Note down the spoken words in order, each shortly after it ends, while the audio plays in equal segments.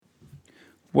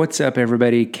What's up,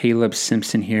 everybody? Caleb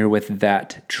Simpson here with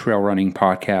That Trail Running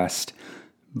Podcast,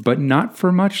 but not for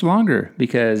much longer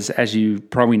because, as you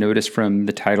probably noticed from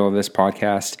the title of this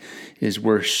podcast, is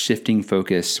we're shifting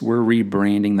focus. We're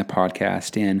rebranding the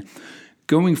podcast, and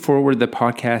going forward, the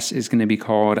podcast is going to be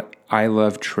called I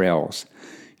Love Trails.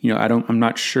 I'm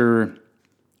not sure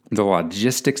the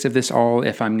logistics of this all,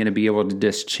 if I'm going to be able to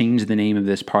just change the name of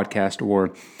this podcast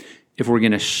or if we're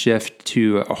going to shift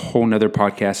to a whole nother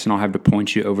podcast and I'll have to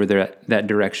point you over there that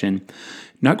direction.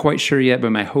 Not quite sure yet,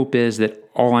 but my hope is that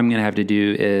all I'm going to have to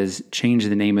do is change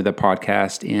the name of the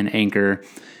podcast in Anchor,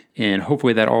 and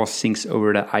hopefully that all syncs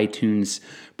over to iTunes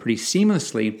pretty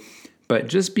seamlessly. But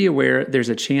just be aware, there's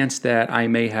a chance that I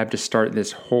may have to start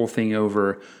this whole thing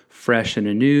over fresh and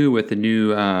anew with a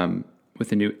new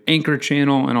Anchor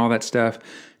channel and all that stuff.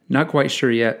 Not quite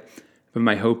sure yet. But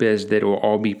my hope is that it will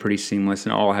all be pretty seamless,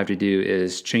 and all I have to do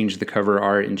is change the cover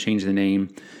art and change the name,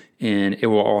 and it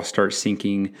will all start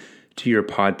syncing to your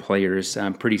pod players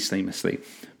pretty seamlessly.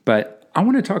 But I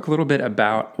want to talk a little bit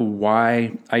about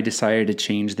why I decided to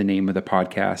change the name of the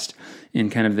podcast and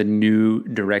kind of the new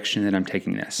direction that I'm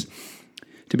taking this.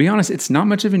 To be honest, it's not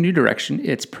much of a new direction.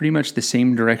 It's pretty much the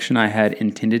same direction I had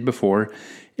intended before.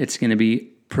 It's going to be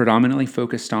predominantly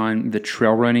focused on the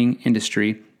trail running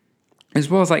industry, as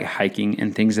well as like hiking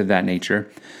and things of that nature.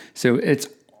 So it's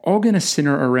all going to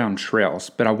center around trails,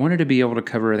 but I wanted to be able to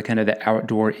cover the kind of the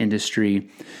outdoor industry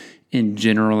in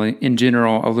general,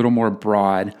 a little more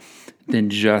broad than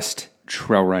just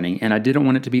trail running. And I didn't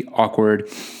want it to be awkward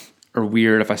or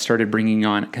weird if I started bringing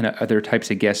on kind of other types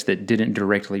of guests that didn't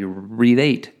directly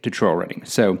relate to trail running.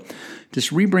 So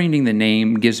just rebranding the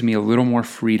name gives me a little more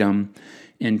freedom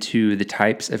into the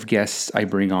types of guests I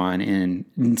bring on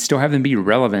and still have them be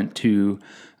relevant to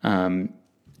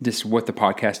just what the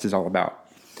podcast is all about.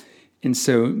 And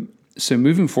so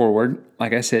moving forward,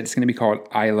 like I said, it's going to be called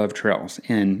I Love Trails.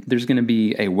 And there's going to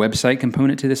be a website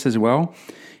component to this as well.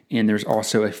 And there's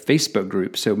also a Facebook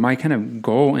group. So my kind of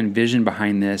goal and vision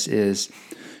behind this is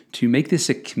to make this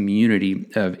a community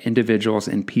of individuals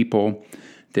and people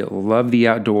that love the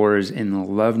outdoors and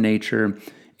love nature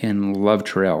and love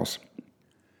trails.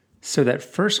 So that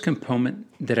first component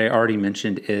that I already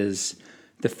mentioned is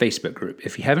the Facebook group.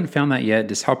 If you haven't found that yet,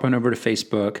 just hop on over to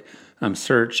Facebook,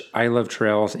 search I Love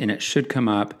Trails, and it should come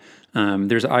up.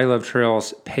 There's an I Love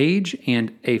Trails page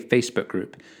and a Facebook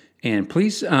group. And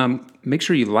please make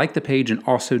sure you like the page and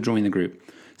also join the group.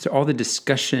 So all the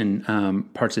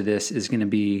discussion parts of this is going to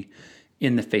be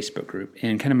in the Facebook group.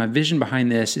 And kind of my vision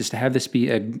behind this is to have this be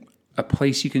a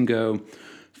place you can go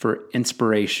for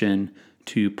inspiration,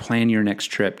 to plan your next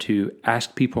trip, to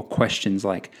ask people questions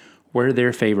like where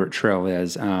their favorite trail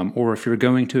is, or if you're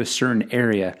going to a certain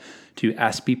area, to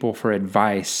ask people for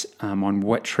advice on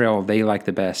what trail they like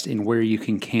the best and where you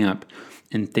can camp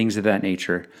and things of that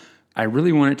nature. I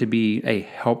really want it to be a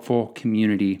helpful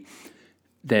community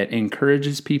that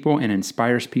encourages people and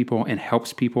inspires people and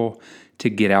helps people to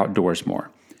get outdoors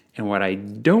more. And what I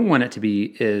don't want it to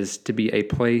be is to be a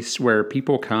place where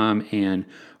people come and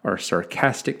are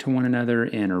sarcastic to one another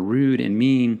and are rude and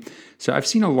mean. So I've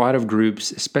seen a lot of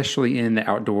groups, especially in the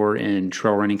outdoor and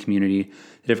trail running community,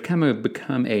 that have kind of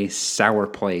become a sour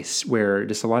place where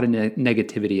just a lot of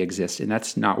negativity exists. And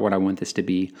that's not what I want this to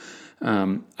be.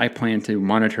 I plan to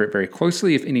monitor it very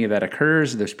closely. If any of that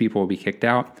occurs, those people will be kicked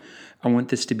out. I want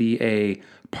this to be a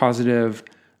positive,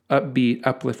 upbeat,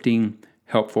 uplifting,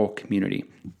 helpful community.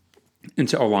 And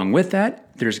so along with that,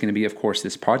 there's going to be, of course,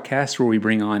 this podcast where we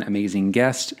bring on amazing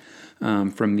guests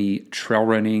from the trail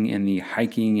running and the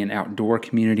hiking and outdoor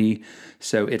community.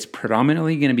 So it's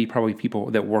predominantly going to be probably people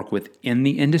that work within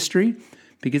the industry,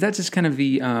 because that's just kind of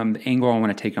the angle I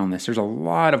want to take on this. There's a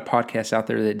lot of podcasts out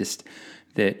there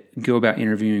that go about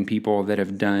interviewing people that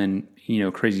have done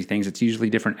crazy things. It's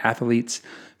usually different athletes,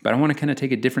 but I want to kind of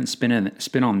take a different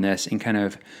spin on this and kind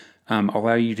of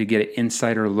allow you to get an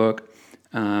insider look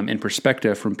and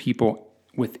perspective from people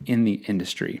within the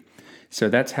industry. So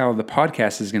that's how the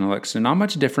podcast is going to look. So not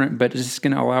much different, but it's just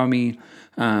going to allow me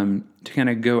to kind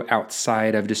of go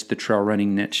outside of just the trail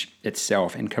running niche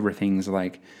itself and cover things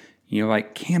like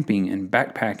camping and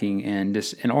backpacking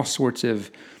and all sorts of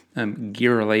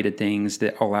gear related things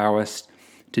that allow us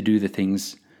to do the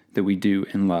things that we do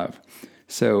and love.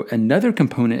 So another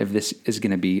component of this is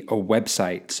going to be a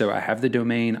website. So I have the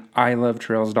domain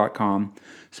ilovetrails.com.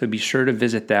 So be sure to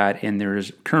visit that. And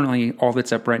there's currently all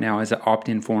that's up right now is an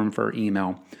opt-in form for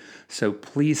email. So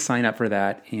please sign up for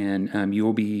that, and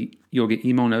you'll get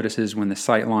email notices when the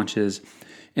site launches,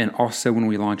 and also when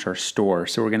we launch our store.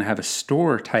 So we're going to have a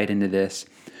store tied into this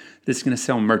that's going to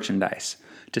sell merchandise.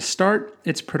 To start,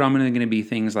 it's predominantly going to be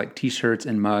things like t-shirts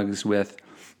and mugs with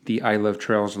the I Love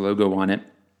Trails logo on it.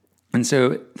 And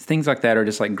so things like that are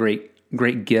just like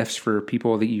great gifts for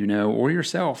people that you know or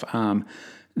yourself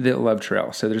that love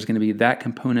trails. So there's going to be that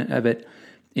component of it.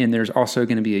 And there's also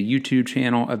going to be a YouTube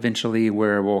channel eventually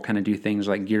where we'll kind of do things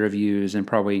like gear reviews and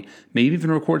probably maybe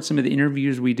even record some of the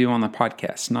interviews we do on the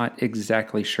podcast. Not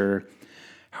exactly sure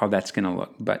how that's going to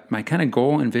look. But my kind of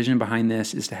goal and vision behind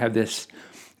this is to have this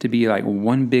to be like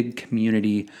one big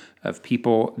community of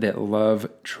people that love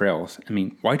trails. I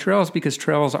mean, why trails? Because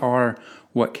trails are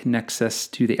what connects us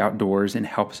to the outdoors and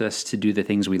helps us to do the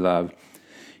things we love.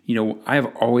 You know, I've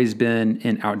always been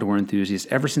an outdoor enthusiast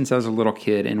ever since I was a little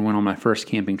kid and went on my first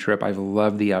camping trip. I've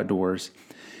loved the outdoors.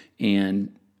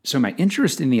 And so my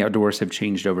interest in the outdoors have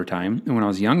changed over time. And when I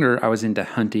was younger, I was into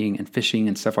hunting and fishing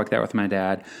and stuff like that with my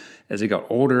dad. As I got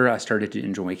older, I started to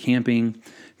enjoy camping.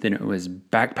 Then it was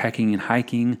backpacking and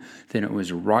hiking. Then it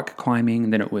was rock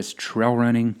climbing. Then it was trail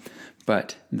running.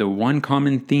 But the one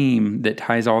common theme that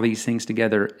ties all these things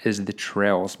together is the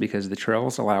trails, because the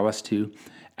trails allow us to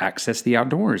access the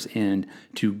outdoors and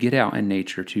to get out in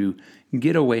nature, to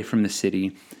get away from the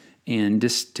city, and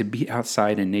just to be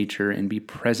outside in nature and be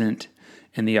present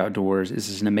in the outdoors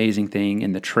is an amazing thing.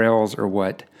 And the trails are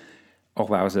what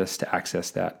allows us to access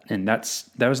that. And that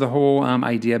was the whole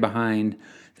idea behind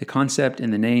the concept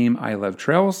and the name I Love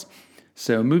Trails.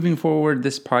 So moving forward,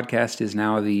 this podcast is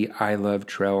now the I Love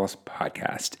Trails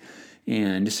podcast.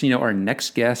 And just so you know, our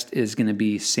next guest is going to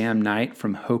be Sam Knight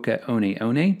from Hoka One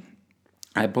One.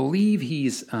 I believe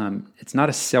he's, it's not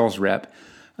a sales rep.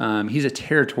 He's a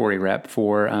territory rep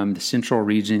for the central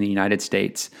region of the United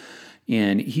States.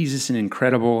 And he's just an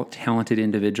incredible, talented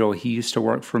individual. He used to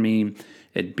work for me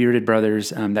at Bearded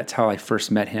Brothers. That's how I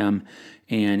first met him.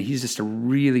 And he's just a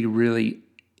really, really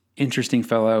interesting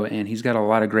fellow. And he's got a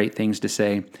lot of great things to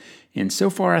say. And so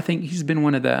far, I think he's been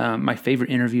one of the my favorite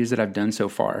interviews that I've done so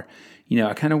far. You know,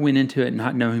 I kind of went into it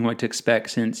not knowing what to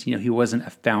expect since, you know, he wasn't a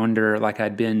founder like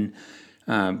I'd been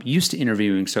used to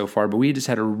interviewing so far, but we just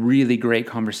had a really great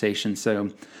conversation. So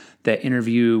that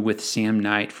interview with Sam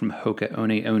Knight from Hoka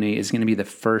One One is going to be the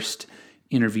first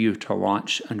interview to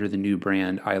launch under the new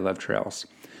brand I Love Trails.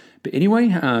 But anyway,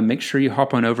 make sure you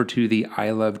hop on over to the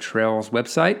I Love Trails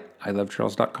website,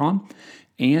 ilovetrails.com.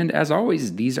 And as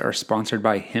always, these are sponsored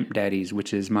by Hemp Daddies,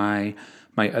 which is my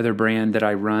other brand that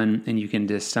I run. And you can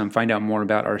just find out more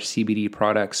about our CBD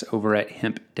products over at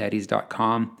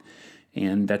hempdaddies.com.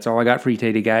 And that's all I got for you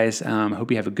today, guys.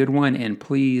 Hope you have a good one. And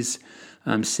please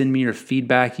send me your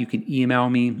feedback. You can email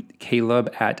me,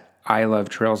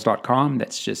 caleb@ilovetrails.com.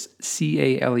 That's just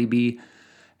CALEB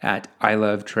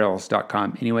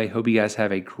 @ilovetrails.com. Anyway, hope you guys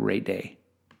have a great day.